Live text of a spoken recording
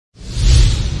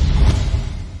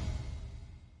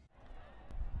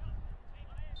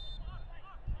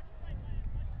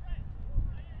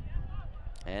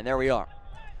And there we are.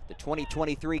 The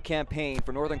 2023 campaign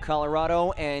for Northern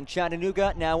Colorado and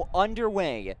Chattanooga now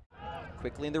underway.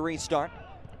 Quickly in the restart.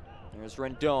 There's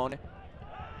Rendon,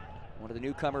 one of the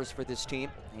newcomers for this team.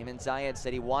 Amann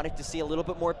said he wanted to see a little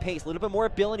bit more pace, a little bit more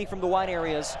ability from the wide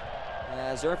areas.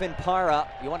 As Irvin Parra,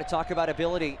 you want to talk about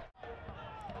ability.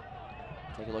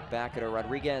 Take a look back at our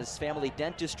Rodriguez family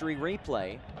dentistry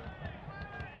replay.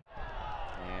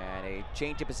 And a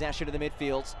change of possession to the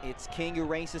midfield. It's King who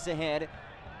races ahead.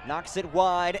 Knocks it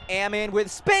wide. Amann with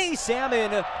space.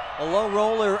 Amann, a low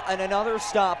roller and another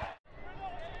stop.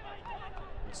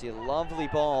 You see a lovely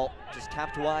ball just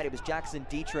tapped wide. It was Jackson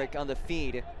Dietrich on the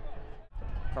feed.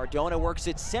 Cardona works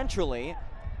it centrally.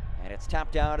 And it's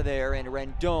tapped out of there. And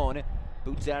Rendon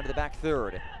boots it out of the back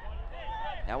third.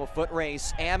 Now a foot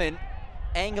race. Amann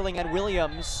angling at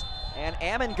Williams. And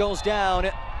Amann goes down.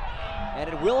 And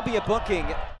it will be a booking.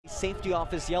 Safety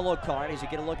off his yellow card as you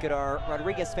get a look at our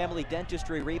Rodriguez family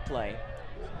dentistry replay.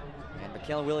 And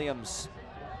Mekeil Williams.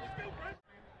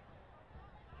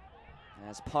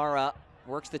 As Parra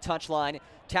works the touchline,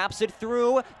 taps it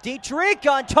through. Dietrich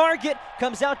on target,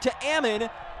 comes out to Amann,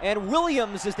 and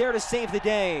Williams is there to save the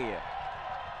day.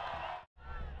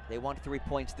 They want 3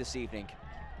 points this evening.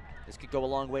 This could go a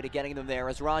long way to getting them there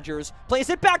as Rogers plays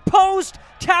it back post,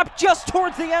 tapped just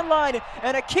towards the end line,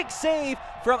 and a kick save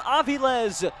from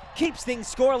Avilez keeps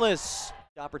things scoreless.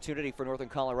 Opportunity for Northern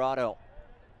Colorado.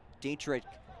 Dietrich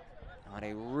on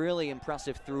a really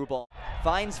impressive through ball.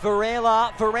 Finds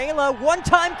Varela. Varela,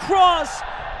 one-time cross,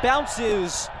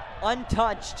 bounces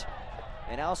untouched,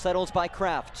 and now settled by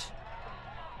Kraft.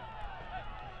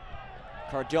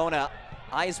 Cardona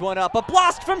eyes one up, a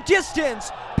blast from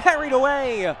distance, parried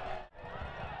away.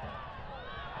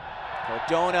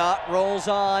 Cardona rolls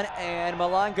on, and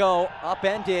Malongo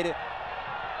upended.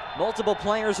 Multiple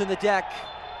players in the deck.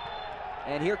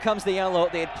 And here comes the yellow.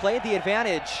 They had played the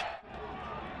advantage.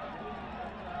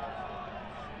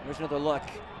 Here's another look.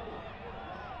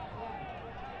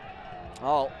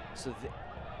 Oh, so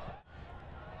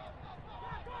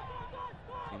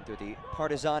came through the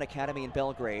USL Academy in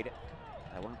Belgrade.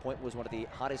 At one point was one of the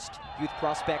hottest youth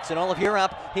prospects in all of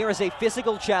Europe. Here is a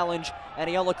physical challenge, and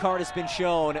a yellow card has been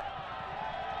shown.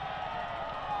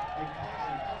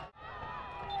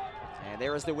 And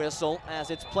there is the whistle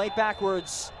as it's played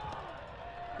backwards.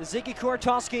 The Ziggy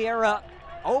Kortowski era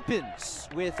opens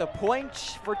with a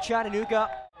point for Chattanooga.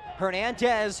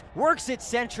 Hernandez works it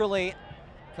centrally.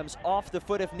 Comes off the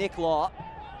foot of Nick Law.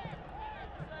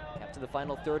 Kept to the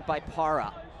final third by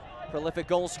Parra. Prolific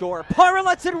goal scorer. Parra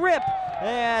lets it rip.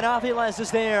 And Avilez is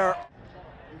there.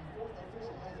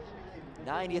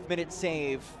 90th minute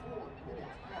save.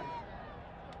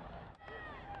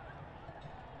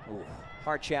 Ooh,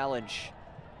 hard challenge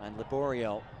on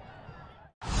Liborio.